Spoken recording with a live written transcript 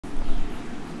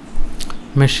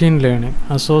Machine learning,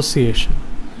 association.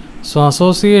 So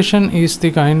association is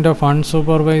the kind of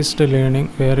unsupervised learning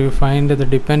where you find the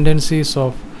dependencies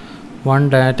of one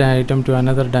data item to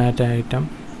another data item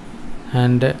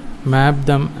and map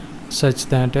them such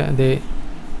that they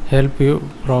help you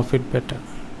profit better.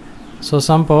 So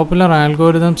some popular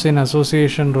algorithms in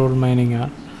association rule mining are: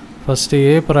 first,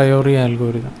 a priori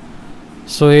algorithm.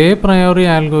 So a priori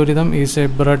algorithm is a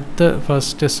breadth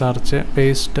first search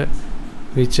based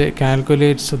which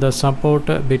calculates the support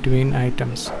between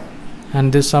items,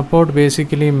 and this support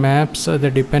basically maps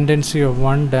the dependency of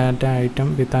one data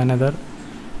item with another,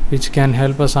 which can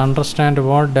help us understand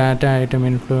what data item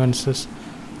influences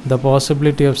the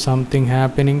possibility of something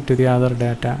happening to the other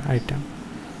data item.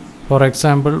 For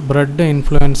example, bread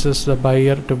influences the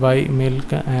buyer to buy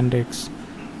milk and eggs,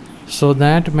 so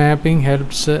that mapping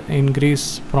helps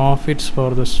increase profits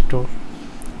for the store.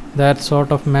 That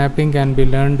sort of mapping can be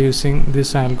learned using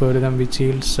this algorithm, which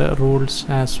yields rules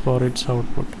as for its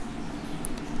output.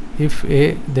 If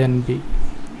A, then B.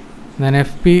 Then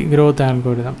FP growth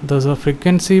algorithm. Thus a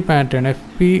frequency pattern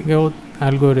FP growth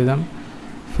algorithm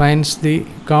finds the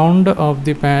count of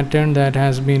the pattern that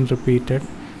has been repeated,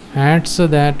 adds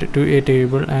that to a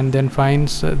table, and then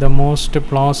finds the most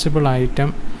plausible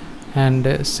item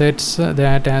and sets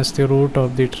that as the root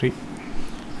of the tree,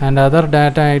 and other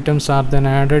data items are then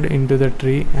added into the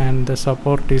tree and the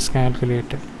support is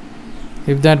calculated.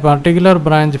 If that particular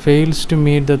branch fails to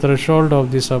meet the threshold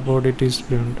of the support, it is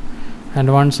pruned,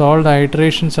 and once all the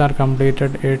iterations are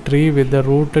completed, a tree with the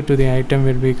root to the item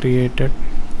will be created,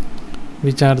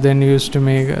 which are then used to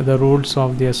make the rules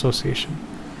of the association.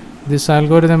 This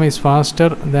algorithm is faster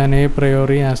than a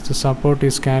priori, as the support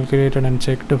is calculated and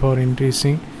checked for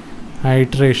increasing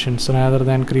iterations rather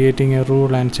than creating a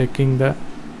rule and checking the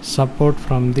support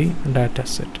from the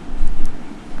dataset.